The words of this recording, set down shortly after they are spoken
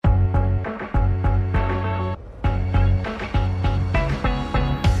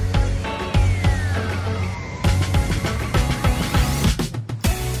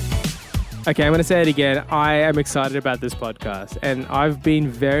Okay, I'm going to say it again. I am excited about this podcast, and I've been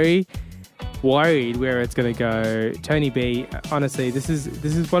very worried where it's going to go. Tony B, honestly, this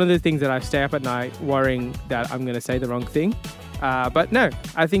is one of the things that I stay up at night worrying that I'm going to say the wrong thing. But no,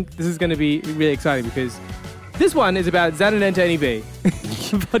 I think this is going to be really exciting because this one is about Zanin and Tony B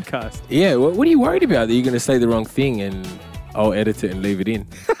podcast. Yeah, what are you worried about? That you're going to say the wrong thing and I'll edit it and leave it in?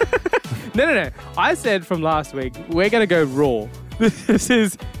 No. I said from last week, we're going to go raw.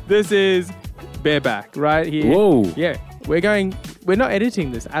 This is bareback right here. Whoa. Yeah, we're not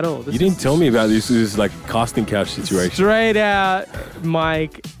editing this at all. You didn't tell me about this. This is like a casting couch situation. Straight out,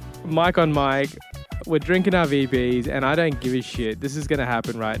 mic on mic. We're drinking our VBs and I don't give a shit. This is going to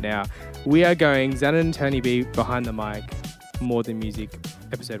happen right now. We are going Zanin and Tony B behind the mic, More Than Music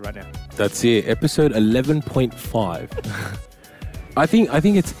episode right now. That's it. Episode 11.5. I think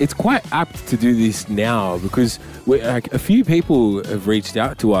it's quite apt to do this now because a few people have reached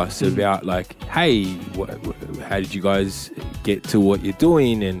out to us about like, hey, how did you guys get to what you're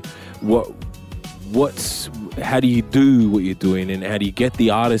doing, and how do you do what you're doing, and how do you get the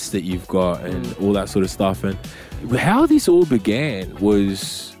artists that you've got, and all that sort of stuff. And how this all began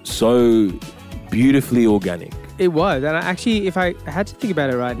was so beautifully organic. It was, and actually, if I had to think about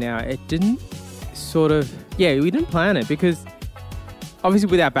it right now, it didn't we didn't plan it because.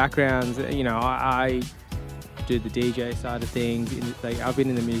 Obviously, with our backgrounds, you know, I do the DJ side of things. I've been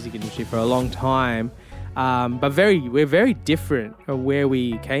in the music industry for a long time, but we're very different of where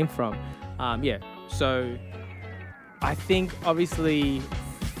we came from. So I think obviously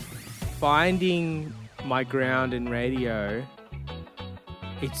finding my ground in radio,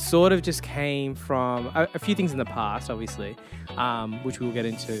 it sort of just came from a few things in the past, obviously, which we'll get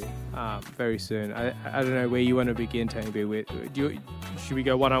into very soon. I don't know where you want to begin, Tony B. Should we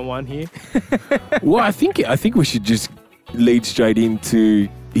go one-on-one here? Well, I think we should just lead straight into,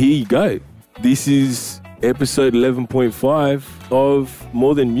 here you go. This is episode 11.5 of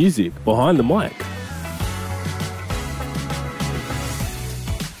More Than Music, Behind the Mic.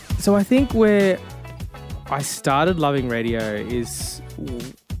 So I think where I started loving radio is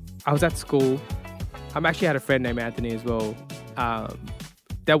I was at school. I actually had a friend named Anthony as well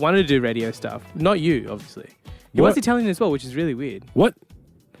that wanted to do radio stuff. Not you, obviously. He was Italian as well, which is really weird. What?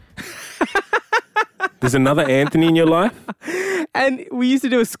 There's another Anthony in your life? And we used to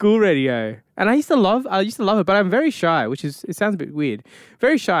do a school radio. And I used to love it, but I'm very shy, it sounds a bit weird.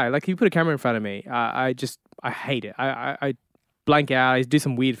 Very shy. Like, if you put a camera in front of me, I hate it. I blank out. I do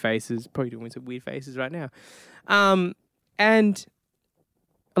some weird faces. Probably doing some weird faces right now. And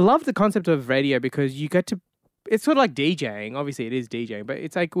I love the concept of radio because you get to, it's sort of like DJing. Obviously, it is DJing, but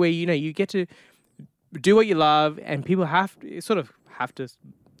it's like where, you know, you get to do what you love and people have to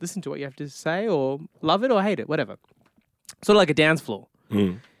listen to what you have to say or love it or hate it, whatever. Sort of like a dance floor.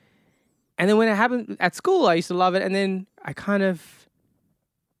 And then when it happened at school, I used to love it. And then I kind of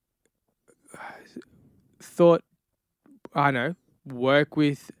thought, I don't know, work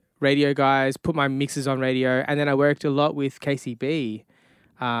with radio guys, put my mixes on radio. And then I worked a lot with KCB.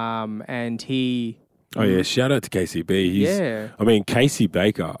 And he... Oh, yeah. Shout out to KCB. I mean, Casey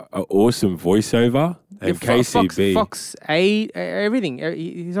Baker, an awesome voiceover. And KCB... Fox 8, everything.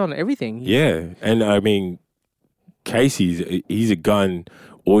 He's on everything. Yeah. And I mean, he's a gun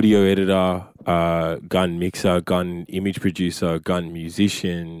audio editor, gun mixer, gun image producer, gun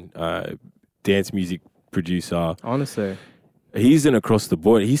musician, dance music producer. Honestly. He's an across the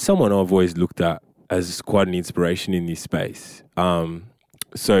board. He's someone I've always looked at as quite an inspiration in this space.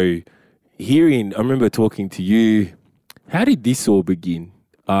 So I remember talking to you, how did this all begin?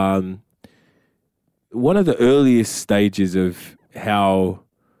 One of the earliest stages of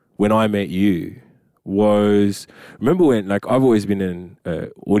when I met you was, remember when, like, I've always been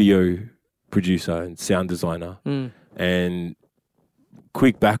an audio producer and sound designer. And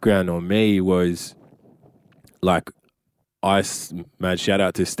quick background on me was, like, mad shout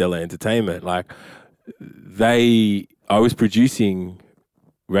out to Stella Entertainment. Like, I was producing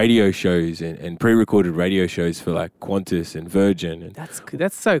radio shows and pre-recorded radio shows for like Qantas and Virgin. And that's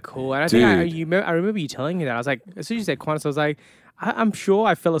so cool. And I remember you telling me that. I was like, as soon as you said Qantas, I was like, I'm sure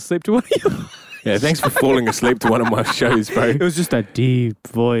I fell asleep to one of you. Yeah, thanks for falling asleep to one of my shows, bro. It was just a deep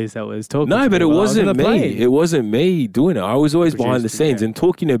voice that was talking. No, but it wasn't me. It wasn't me doing it. I was always behind the scenes and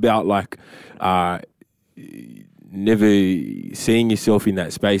talking about like never seeing yourself in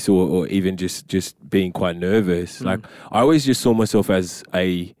that space or even just being quite nervous. Like, I always just saw myself as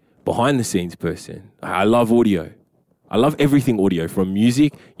a behind the scenes person. I love audio. I love everything audio, from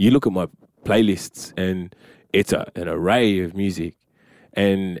music. You look at my playlists and it's an array of music.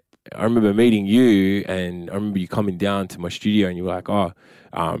 And I remember meeting you, and I remember you coming down to my studio and you were like,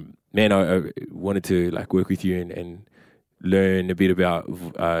 man, I wanted to like work with you and learn a bit about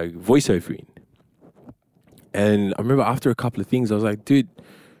voiceovering. And I remember after a couple of things, I was like, dude,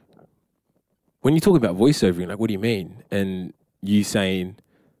 when you talk about voiceovering, like, what do you mean? And you saying,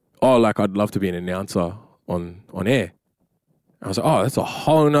 oh, like, I'd love to be an announcer on air. I was like, oh, that's a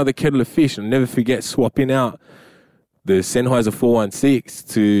whole nother kettle of fish. I'll never forget swapping out the Sennheiser 416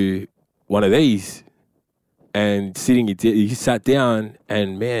 to one of these and you sat down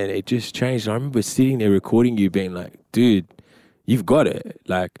and, man, it just changed. And I remember sitting there recording you being like, dude, you've got it.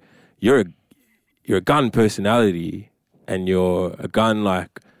 Like, you're a gun personality and you're a gun,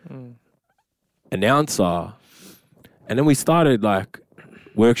 like, announcer. And then we started, like,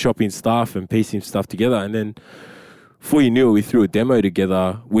 workshopping stuff and piecing stuff together. And then before you knew it, we threw a demo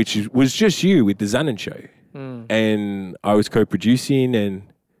together, which was just you with the Zanin Show. And I was co-producing, and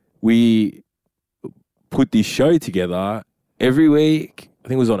we put this show together every week. I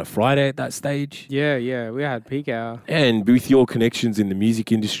think it was on a Friday at that stage. Yeah. We had peak hour. And with your connections in the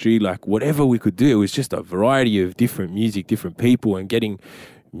music industry, like whatever we could do, it was just a variety of different music, different people, and getting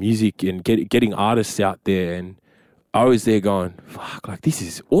music and getting artists out there. And I was there going, fuck, like this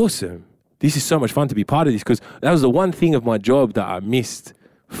is awesome. This is so much fun to be part of this, because that was the one thing of my job that I missed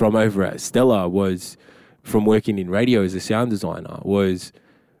from over at Stella, was from working in radio as a sound designer, was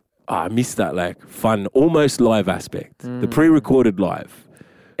I missed that like fun, almost live aspect, the pre-recorded live.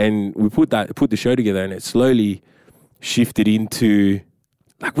 And we put the show together, and it slowly shifted into,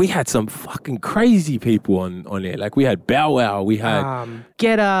 like, we had some fucking crazy people on there. Like, we had Bow Wow, we had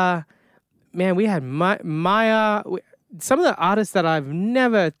Getta, man, we had Maya. Some of the artists that I've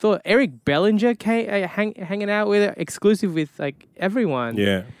never thought. Eric Bellinger came hanging out with, exclusive with like everyone.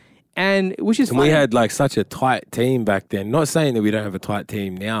 Yeah. And which is and funny. we had like such a tight team back then. Not saying that we don't have a tight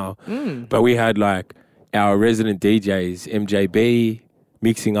team now, but we had like our resident DJs, MJB,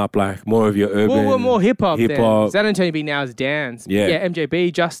 mixing up like more of your urban. Well, we're more hip hop. San Antonio B now is dance. Yeah,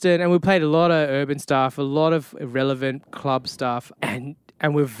 MJB, Justin, and we played a lot of urban stuff, a lot of irrelevant club stuff, and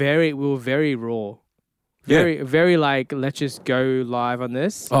we were very raw. Very like, let's just go live on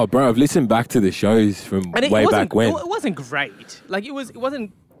this. Oh, bro, I've listened back to the shows from way back when. It wasn't great. Like it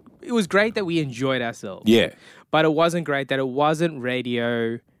wasn't. It was great that we enjoyed ourselves. Yeah, but it wasn't great that it wasn't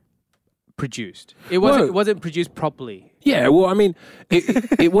radio produced. It wasn't produced properly. Yeah, well, I mean,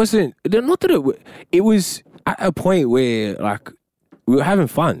 it wasn't. Not that it was at a point where like we were having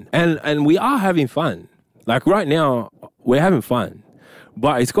fun, and we are having fun. Like right now, we're having fun,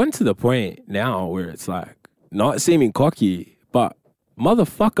 but it's gotten to the point now where it's like not seeming cocky, but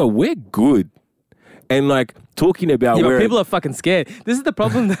motherfucker, we're good. And like talking about but people are fucking scared. This is the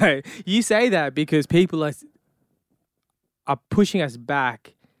problem though. You say that because people are pushing us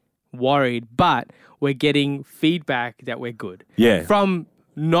back, worried, but we're getting feedback that we're good. Yeah. From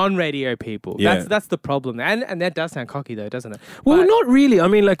non-radio people. Yeah. That's the problem. And that does sound cocky though, doesn't it? Well, but, not really. I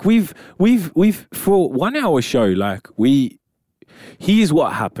mean, like we've for 1 hour show, like here's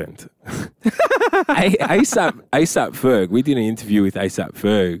what happened. ASAP Ferg, we did an interview with ASAP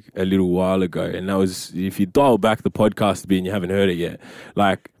Ferg a little while ago, and that was, if you dial back the podcast a bit and you haven't heard it yet,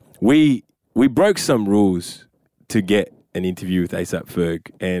 like we broke some rules to get an interview with ASAP Ferg,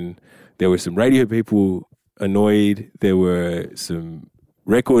 and there were some radio people annoyed, there were some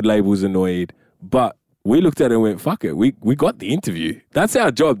record labels annoyed, but we looked at it and went, fuck it, we got the interview. That's our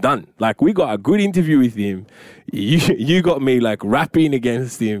job done. Like, we got a good interview with him. You got me, like, rapping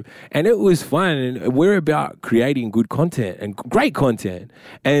against him. And it was fun. And we're about creating good content and great content.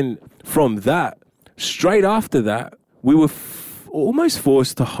 And from that, straight after that, we were almost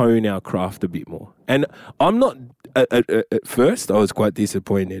forced to hone our craft a bit more. And I'm not... At first, I was quite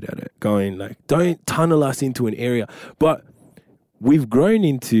disappointed at it, going, like, don't tunnel us into an area. But... we've grown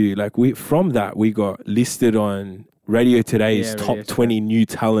into, like, from that, we got listed on Radio Today's top 20 new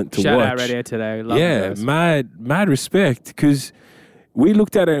talent to watch. Shout out Radio Today. Love those. mad respect, because we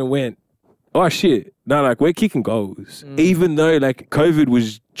looked at it and went, oh, shit. No, like, we're kicking goals. Even though, like, COVID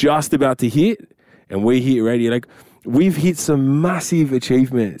was just about to hit and we hit radio, like, we've hit some massive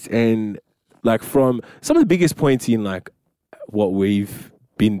achievements. And, like, from some of the biggest points in, like, what we've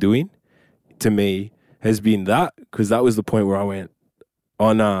been doing, to me, has been that, because that was the point where I went,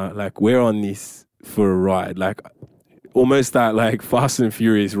 oh nah, like we're on this for a ride, like almost that like Fast and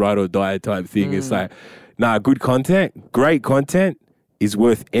Furious ride or die type thing. It's like, nah, good content, great content is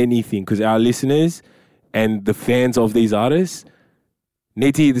worth anything, because our listeners and the fans of these artists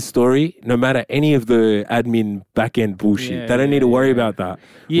need to hear the story, no matter any of the admin back-end bullshit. They don't need to worry about that.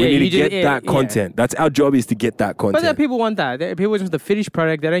 We need to get that content. That's our job, is to get that content. But people want that. People just want the finished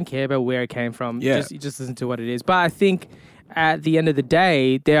product. They don't care about where it came from. Yeah. You just listen to what it is. But I think at the end of the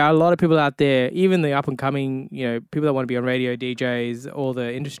day, there are a lot of people out there, even the up and coming, people that want to be on radio, DJs, all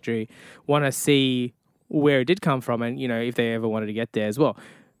the industry, want to see where it did come from and, if they ever wanted to get there as well.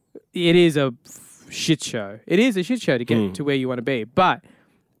 It is a shit show. It is a shit show to get to where you want to be. But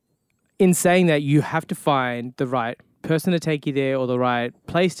in saying that, you have to find the right person to take you there or the right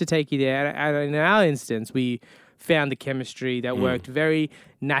place to take you there. And in our instance, we found the chemistry that worked very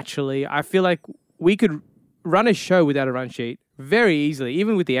naturally. I feel like we could run a show without a run sheet very easily.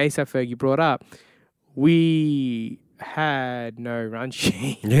 Even with the A$AP Ferg you brought up, we had no run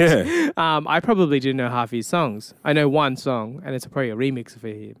sheet. Yeah. I probably didn't know half his songs. I know one song, and it's probably a remix for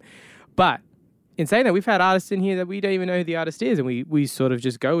him. But in saying that, we've had artists in here that we don't even know who the artist is, and we sort of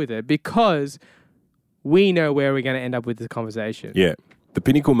just go with it because we know where we're going to end up with the conversation. Yeah. The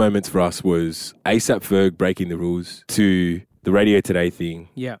pinnacle moments for us was A$AP Ferg breaking the rules to the Radio Today thing.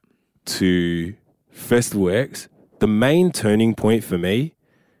 Yeah. To Festival X. The main turning point for me,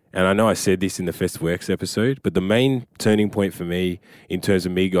 and I know I said this in the Festival X episode, but the main turning point for me in terms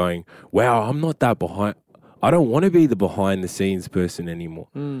of me going, wow, I'm not that behind. I don't want to be the behind the scenes person anymore.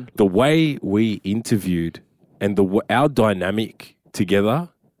 The way we interviewed and our dynamic together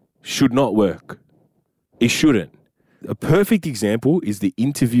should not work. It shouldn't. A perfect example is the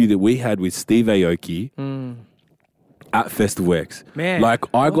interview that we had with Steve Aoki at Festival X. Man, like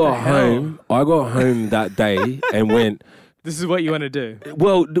I got home that day and went, this is what you want to do.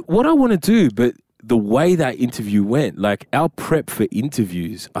 Well, what I want to do, but the way that interview went, like our prep for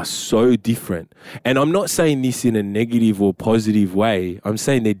interviews are so different. And I'm not saying this in a negative or positive way. I'm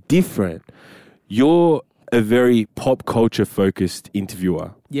saying they're different. You're a very pop culture focused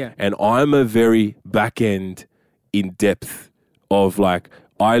interviewer. Yeah. And I'm a very back end in depth of like,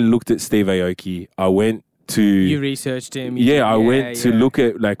 I looked at Steve Aoki. I went to... You researched him. I went to look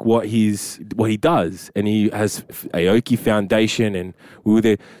at like what he does. And he has Aoki Foundation and we were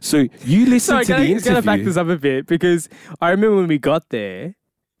there. So you listened to the interview. Can I back this up a bit? Because I remember when we got there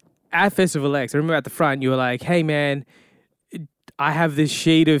at Festival X, I remember at the front, you were like, hey man, I have this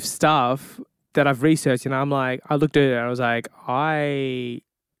sheet of stuff that I've researched. And I'm like, I looked at it and I was like, I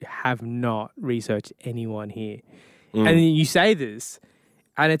have not researched anyone here. And then you say this,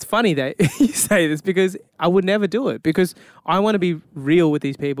 and it's funny that you say this because I would never do it because I want to be real with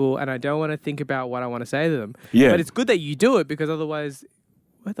these people and I don't want to think about what I want to say to them. Yeah. But it's good that you do it because otherwise,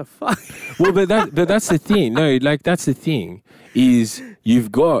 what the fuck? Well, but that's the thing. No, like that's the thing is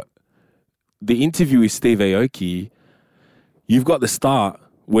you've got the interview with Steve Aoki. You've got the start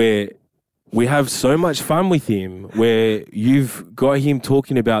where we have so much fun with him, where you've got him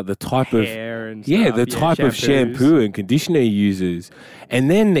talking about the type hair and stuff, the type of shampoo and conditioner he uses,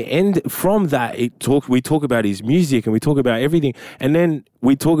 and then the end from that we talk about his music and we talk about everything, and then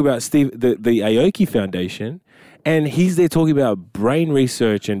we talk about the Aoki Foundation, and he's there talking about brain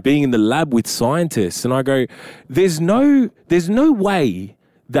research and being in the lab with scientists, and I go, there's no way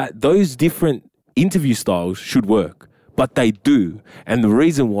that those different interview styles should work. But they do. And the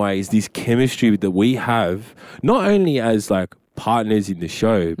reason why is this chemistry that we have, not only as like partners in the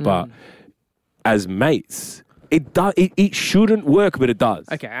show, but as mates. It shouldn't work, but it does.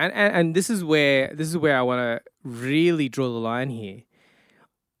 Okay, and this is where I want to really draw the line here.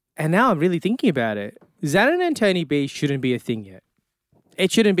 And now I'm really thinking about it. Xanon and Tony B shouldn't be a thing yet.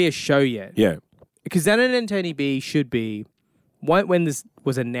 It shouldn't be a show yet. Yeah. Because Xanon and Tony B should be, when this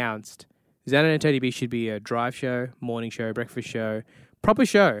was announced, Xanon and Tony B should be a drive show, morning show, breakfast show, proper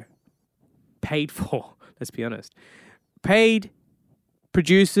show. Paid for, let's be honest. Paid,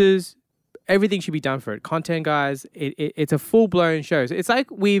 producers, everything should be done for it. Content guys, it's a full-blown show. So it's like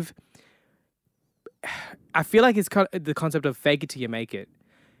I feel like it's the concept of fake it till you make it.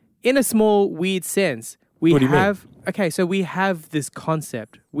 In a small, weird sense, what do you mean? Okay, so we have this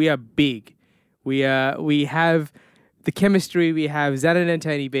concept. We are big. We have the chemistry, we have Xanon and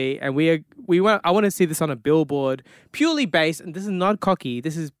Tony B, and I want to see this on a billboard, purely based, and this is not cocky,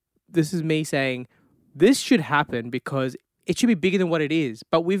 this is me saying, this should happen because it should be bigger than what it is.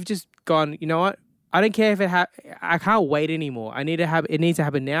 But we've just gone, you know what? I don't care if I can't wait anymore. It needs to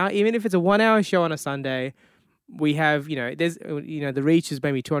happen now. Even if it's a 1 hour show on a Sunday, we have, the reach is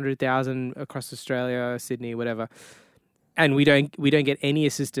maybe 200,000 across Australia, Sydney, whatever. And we don't get any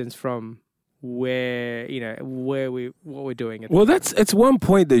assistance from what we're doing. Well, it's one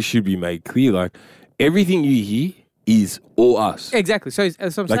point that should be made clear. Like everything you hear is all us. Exactly. So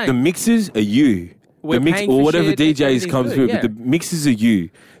that's what I'm saying. Like the mixes are you. We're the mix paying or for whatever shit, DJs come everything's through, good, but the mixes are you.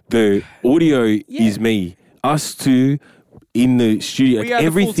 The audio is me. Us two in the studio. We are the full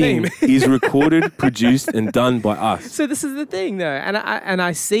everything team. is recorded, produced, and done by us. So this is the thing, though, and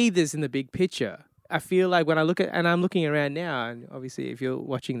I see this in the big picture. I feel like when I look at, and I'm looking around now, and obviously if you're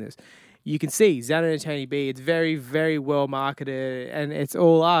watching this, you can see Xana and Tony B. It's very, very well marketed, and it's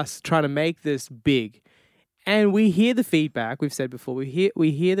all us trying to make this big. And we hear the feedback. We've said before, we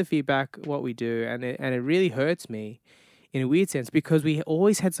hear the feedback what we do, and it really hurts me in a weird sense because we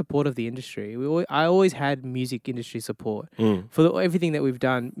always had support of the industry. I always had music industry support for everything that we've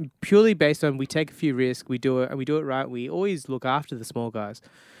done, purely based on we take a few risks, we do it, and we do it right. We always look after the small guys.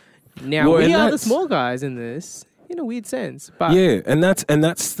 Now we are the small guys in this, in a weird sense. But yeah, and that's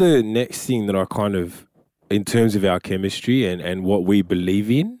the next thing that I kind of, in terms of our chemistry and what we believe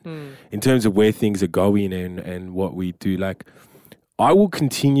in terms of where things are going and what we do. Like, I will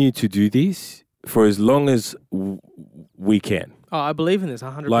continue to do this for as long as we can. Oh, I believe in this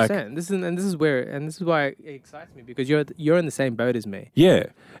 100%. Like, this is why it excites me because you're in the same boat as me. Yeah,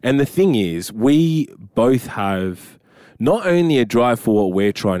 and the thing is, we both have not only a drive for what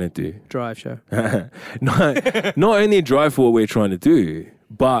we're trying to do. Drive show. not only a drive for what we're trying to do,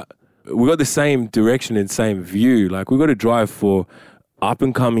 but we got the same direction and same view. Like, we got a drive for up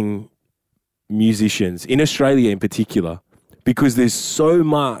and coming musicians in Australia in particular, because there's so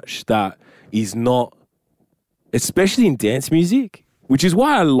much that is not, especially in dance music, which is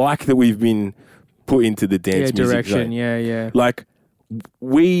why I like that we've been put into the dance music direction. zone. Yeah. Like,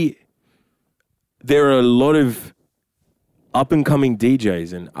 there are a lot of up and coming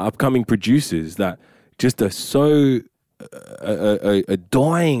DJs and upcoming producers that just are so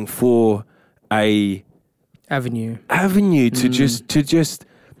dying for a avenue to just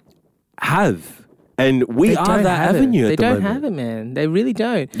have, and we are that avenue. They at the don't moment. have it, man. They really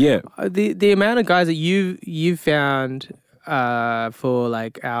don't. Yeah. The amount of guys that you've found for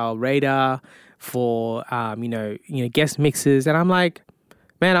like our radar, for guest mixes, and I'm like,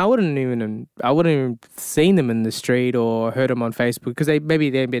 man, I wouldn't even seen them in the street or heard them on Facebook because they're a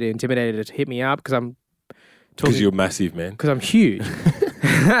bit intimidated to hit me up because you're massive, man. Because I'm huge.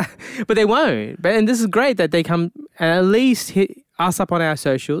 But they won't. And this is great that they come and at least hit us up on our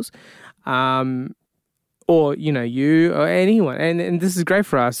socials, or you or anyone, and this is great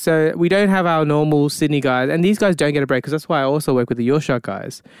for us. So we don't have our normal Sydney guys, and these guys don't get a break because that's why I also work with the Your Shot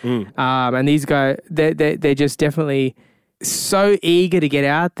guys. And these guys, they're just definitely so eager to get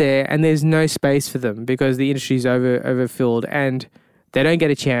out there, and there's no space for them because the industry's overfilled and they don't get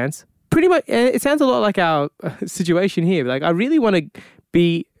a chance. Pretty much, it sounds a lot like our situation here. Like, I really want to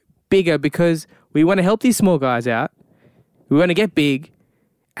be bigger because we want to help these small guys out. We want to get big,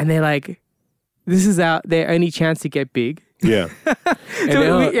 and they're like, this is their only chance to get big. Yeah.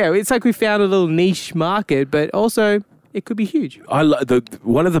 It's like we found a little niche market, but also it could be huge.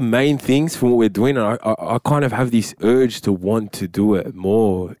 One of the main things from what we're doing, and I kind of have this urge to want to do it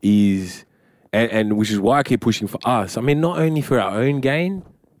more, is, and which is why I keep pushing for us. I mean, not only for our own gain.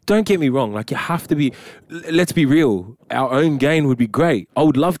 Don't get me wrong. Like, you have to be. Let's be real. Our own gain would be great. I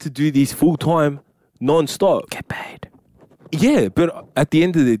would love to do this full time, non-stop. Get paid. Yeah, but at the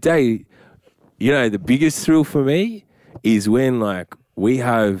end of the day, the biggest thrill for me is when, like, we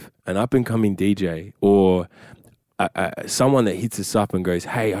have an up and coming DJ or someone that hits us up and goes,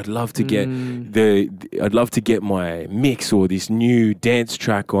 "Hey, I'd love to get my mix or this new dance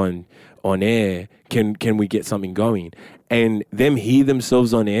track on air. Can we get something going?" And them hear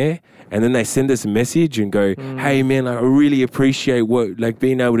themselves on air, and then they send us a message and go, "Hey, man, I really appreciate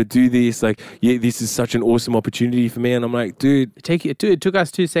being able to do this. Like, yeah, this is such an awesome opportunity for me." And I'm like, dude, it took us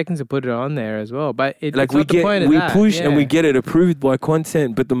 2 seconds to put it on there as well. But we push and we get it approved by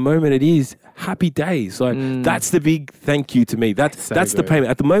content. But the moment it is, happy days. Like, that's the big thank you to me. That's the payment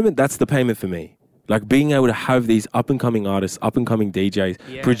at the moment. That's the payment for me. Like, being able to have these up and coming artists, up and coming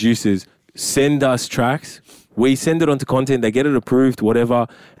DJs, producers send us tracks. We send it onto content, they get it approved, whatever.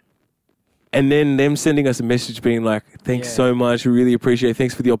 And then them sending us a message being like, "Thanks so much, we really appreciate it.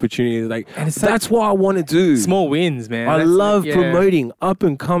 Thanks for the opportunity." Like, that's what I want to do. Small wins, man. I love promoting up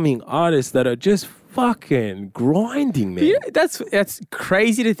and coming artists that are just fucking grinding, man. Yeah, that's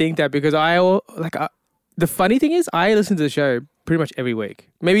crazy to think that, because the funny thing is, I listen to the show pretty much every week.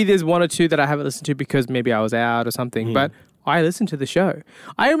 Maybe there's one or two that I haven't listened to because maybe I was out or something, but I listen to the show.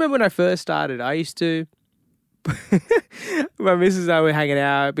 I remember when I first started, I used to... my missus and I were hanging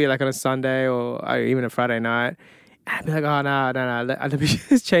out, it'd be like on a Sunday or even a Friday night, and I'd be like, "Oh, no, let me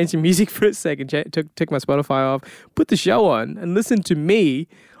just change the music for a second." Took my Spotify off, put the show on, and listen to me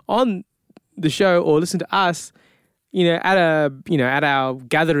on the show, or listen to us, at our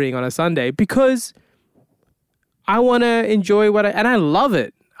gathering on a Sunday, because I want to enjoy and I love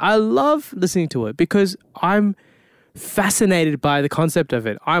it. I love listening to it because I'm fascinated by the concept of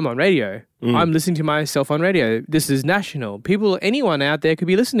it. I'm on radio. I'm listening to myself on radio. This is national. People, anyone out there could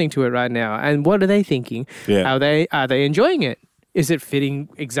be listening to it right now. And what are they thinking? Yeah. Are they enjoying it? Is it fitting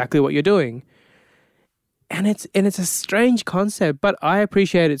exactly what you're doing? And it's a strange concept, but I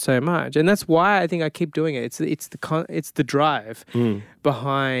appreciate it so much, and that's why I think I keep doing it. It's the drive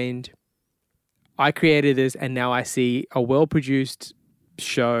behind. I created this, and now I see a well-produced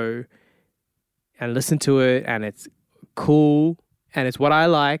show, and listen to it, and it's cool, and it's what I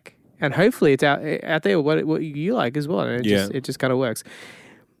like, and hopefully it's out there what you like as well, and it just kind of works.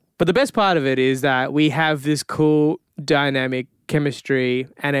 But the best part of it is that we have this cool dynamic chemistry,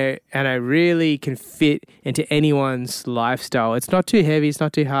 and I really can fit into anyone's lifestyle. It's not too heavy, it's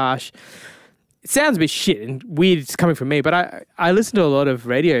not too harsh. It sounds a bit shit and weird, it's coming from me, but I listen to a lot of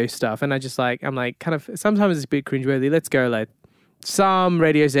radio stuff, and I'm like kind of, sometimes it's a bit cringeworthy. Let's go, like, some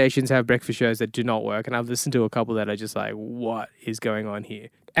radio stations have breakfast shows that do not work, and I've listened to a couple that are just like, what is going on here?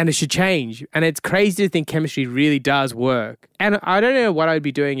 And it should change. And it's crazy to think chemistry really does work. And I don't know what I'd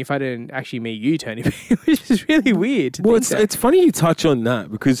be doing if I didn't actually meet you, Tony, which is really weird to think that. It's funny you touch on that,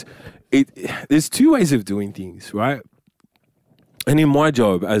 because there's two ways of doing things, right? And in my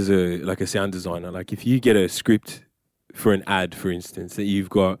job as a sound designer, like if you get a script for an ad, for instance, that you've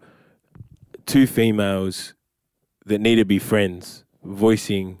got two females that need to be friends,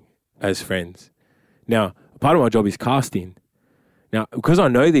 voicing as friends. Now, part of my job is casting. Now, because I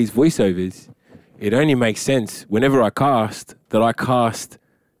know these voiceovers, it only makes sense whenever I cast that I cast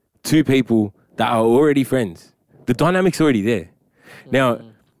two people that are already friends. The dynamic's already there. Now,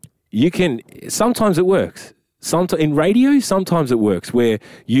 sometimes it works. In radio, sometimes it works where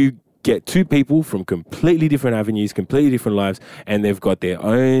you get two people from completely different avenues, completely different lives, and they've got their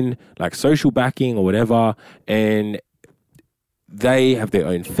own like social backing or whatever, and they have their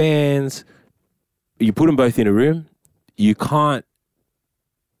own fans. You put them both in a room, you can't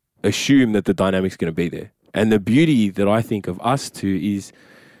assume that the dynamic's going to be there. And the beauty that I think of us two is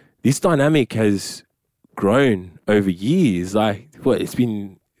this dynamic has grown over years. Like, it's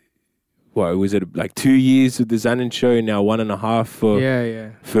been, was it like 2 years of the Zanin show, now 1.5 for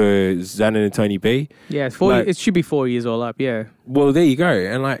Zanin and Tony B? Yeah, it's 4 years. It should be 4 years all up, yeah. Well, there you go.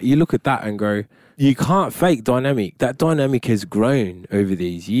 And like, you look at that and go, you can't fake dynamic. That dynamic has grown over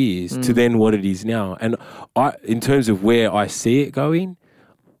these years to then what it is now. And in terms of where I see it going,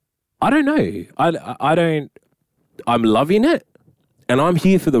 I don't know. I'm loving it, and I'm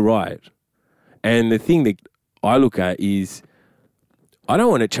here for the ride. And the thing that I look at is, I don't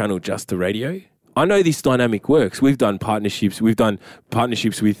want to channel just to radio. I know this dynamic works. We've done partnerships. We've done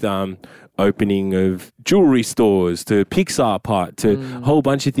partnerships with opening of jewelry stores, to Pixar part, to a whole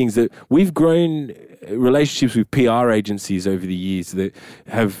bunch of things that we've grown relationships with PR agencies over the years that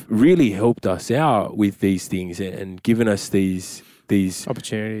have really helped us out with these things and given us these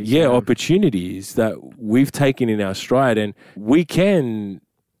opportunities. Yeah, opportunities that we've taken in our stride, and we can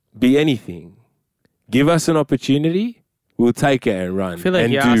be anything. Give us an opportunity, we'll take it and run. I feel like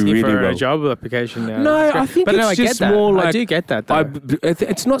and you're do asking really for well. a job application now. No, I think it's just more like... I do get that, though.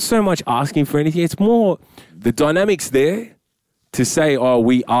 It's not so much asking for anything. It's more the dynamics there to say, oh,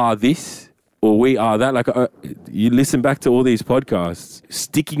 we are this or we are that. Like, you listen back to all these podcasts,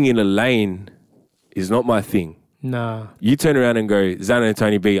 sticking in a lane is not my thing. No. You turn around and go, Zanin and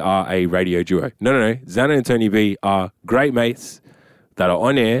Tony B are a radio duo. No. Zanin and Tony B are great mates that are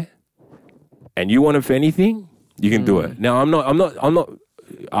on air, and you want them for anything, you can do it. Now, I'm not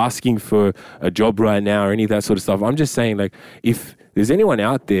asking for a job right now or any of that sort of stuff. I'm just saying, like, if there's anyone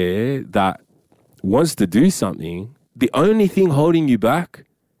out there that wants to do something, the only thing holding you back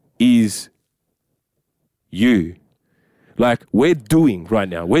is you. Like, we're doing right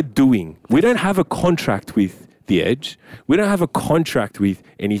now. We don't have a contract with The Edge. We don't have a contract with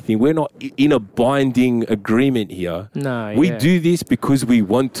anything. We're not in a binding agreement here. No, we do this because we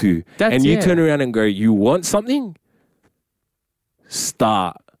want to. And you turn around and go, you want something?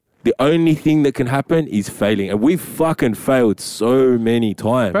 Start. The only thing that can happen is failing. And we've fucking failed so many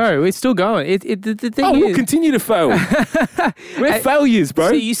times. Bro, we're still going. The thing is... we'll continue to fail. We're failures, bro.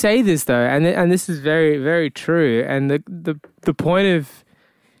 So you say this, though, and this is very, very true. And the point of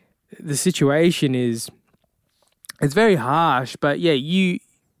the situation is, it's very harsh, but yeah,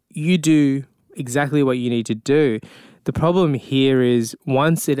 you do exactly what you need to do. The problem here is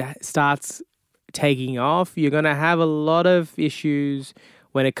once it starts taking off, you're going to have a lot of issues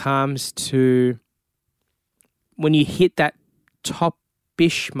when it comes to when you hit that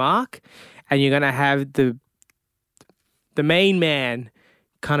top-ish mark, and you're going to have the main man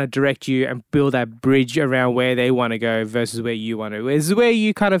kind of direct you and build that bridge around where they want to go versus where you want to. This is where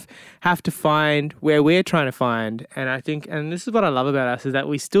you kind of have to find where we're trying to find. And I think, and this is what I love about us, is that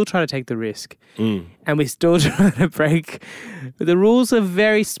we still try to take the risk. And we still try to break the rules of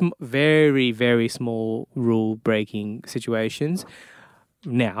very, very small rule breaking situations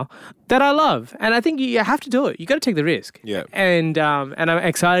now that I love. And I think you have to do it. You got to take the risk. Yeah. And I'm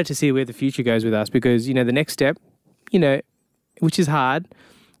excited to see where the future goes with us, because, you know, the next step, you know, which is hard,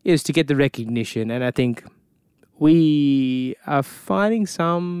 is to get the recognition. And I think we are finding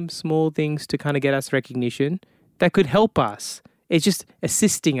some small things to kind of get us recognition that could help us. It's just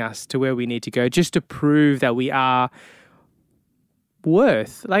assisting us to where we need to go, just to prove that we are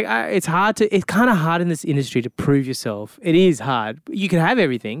worth. Like, it's kind of hard in this industry to prove yourself. It is hard. You can have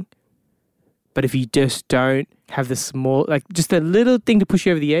everything, but if you just don't have the small, like just a little thing to push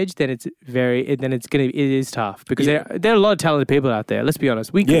you over the edge, then it is tough, because there are a lot of talented people out there. Let's be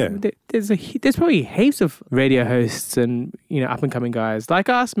honest. There's probably heaps of radio hosts and, you know, up and coming guys like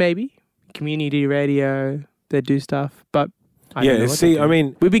us, maybe community radio that do stuff, but I don't know what see, I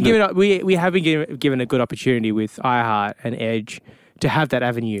mean, we've been we have been given a good opportunity with iHeart and Edge to have that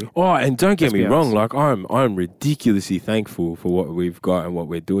avenue. Oh, and don't get me wrong, like I'm ridiculously thankful for what we've got and what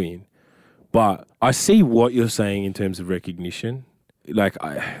we're doing. But I see what you're saying in terms of recognition. Like,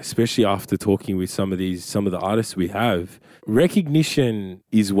 especially after talking with some of the artists we have, recognition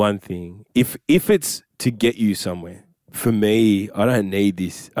is one thing. If it's to get you somewhere, for me, I don't need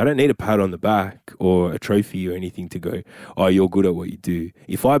this. I don't need a pat on the back or a trophy or anything to go, oh, you're good at what you do.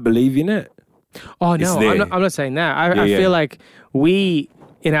 If I believe in it, oh no, I'm not saying that. I feel like we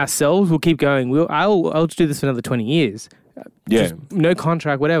in ourselves will keep going. I'll do this for another 20 years. Just no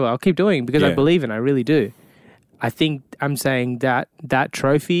contract, whatever. I'll keep doing it because I believe in it. I really do. I think I'm saying that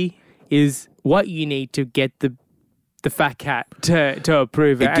trophy is what you need to get the fat cat to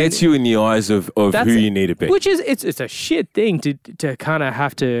approve it. It gets you in the eyes of who you need to be. Which is, it's a shit thing to kind of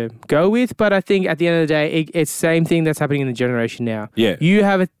have to go with. But I think at the end of the day, it's the same thing that's happening in the generation now. Yeah. You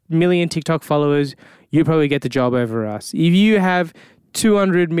have 1 million TikTok followers, you probably get the job over us. If you have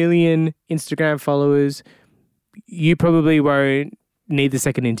 200 million Instagram followers, you probably won't need the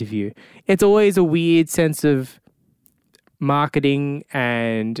second interview. It's always a weird sense of marketing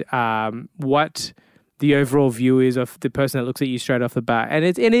and what the overall view is of the person that looks at you straight off the bat. And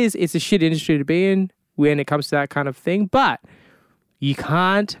it's a shit industry to be in when it comes to that kind of thing. But you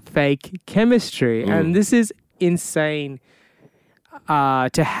can't fake chemistry. And this is insane.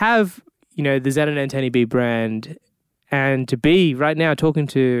 To have, you know, the Zen and Anthony B brand, and to be right now talking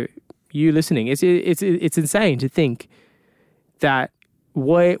to you listening, it's insane to think that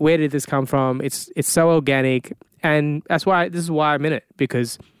where did this come from? It's so organic, and this is why I'm in it,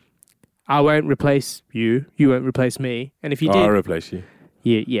 because I won't replace you. You won't replace me. And if you did, I'll replace you.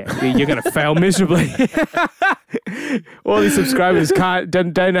 Yeah, you're gonna fail miserably. All these subscribers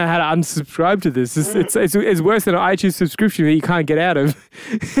don't know how to unsubscribe to this. It's worse than an iTunes subscription that you can't get out of.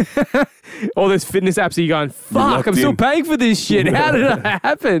 All those fitness apps that you're going, fuck, I'm still paying for this shit. How did that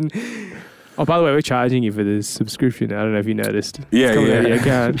happen? Oh, by the way, we're charging you for this subscription. I don't know if you noticed. Yeah, Out of your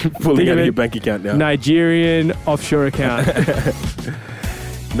account. Pulling out of your bank account now. Nigerian offshore account.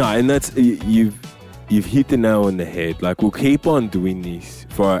 No, and that's you've hit the nail on the head. Like, we'll keep on doing this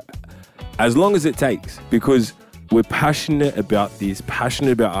for as long as it takes, because we're passionate about this,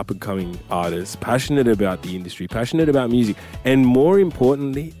 passionate about up-and-coming artists, passionate about the industry, passionate about music, and more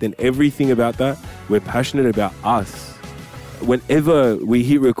importantly than everything about that, we're passionate about us. Whenever we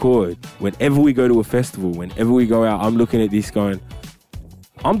hit record, whenever we go to a festival, whenever we go out, I'm looking at this going,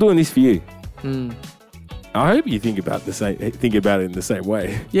 I'm doing this for you. I hope you think about it in the same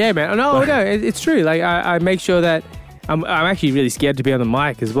way. Yeah, man. No, it's true. Like, I make sure that I'm actually really scared to be on the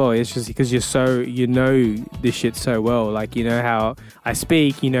mic as well. It's just because you know this shit so well. Like, you know how I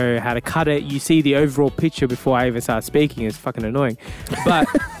speak, you know how to cut it. You see the overall picture before I even start speaking. It's fucking annoying. But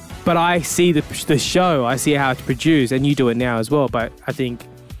but I see the show. I see how it's produced, and you do it now as well. But I think,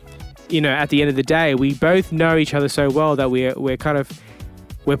 you know, at the end of the day, we both know each other so well that we're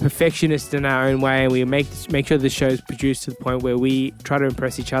perfectionists in our own way, and we make sure the show is produced to the point where we try to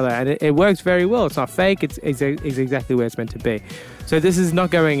impress each other, and it works very well. It's not fake. It's exactly where it's meant to be. So this is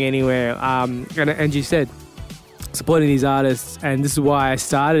not going anywhere. And you said, supporting these artists, and this is why I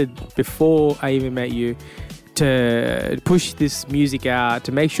started before I even met you, to push this music out,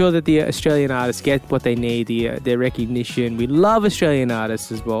 to make sure that the Australian artists get what they need, their recognition. We love Australian artists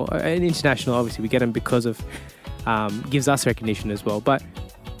as well, and international. Obviously, we get them because of gives us recognition as well. But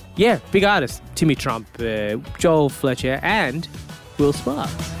yeah, big artists: Timmy Trump, Joel Fletcher, and Will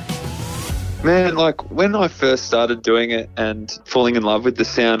Sparks. Man, like when I first started doing it and falling in love with the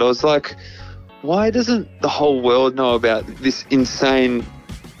sound, I was like, why doesn't the whole world know about this insane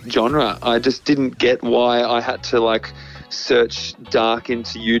genre? I just didn't get why I had to like search dark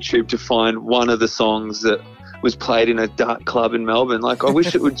into YouTube to find one of the songs that was played in a dark club in Melbourne. Like, I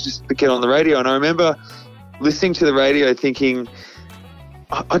wish it would just get on the radio. And I remember listening to the radio thinking,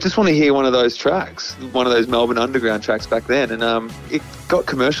 I just want to hear one of those tracks, one of those Melbourne Underground tracks back then. And it got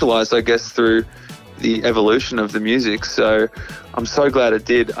commercialised, I guess, through the evolution of the music. So I'm so glad it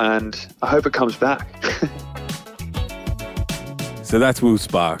did, and I hope it comes back. So that's Will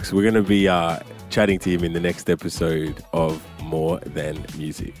Sparks. We're going to be chatting to him in the next episode of More Than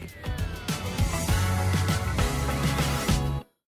Music.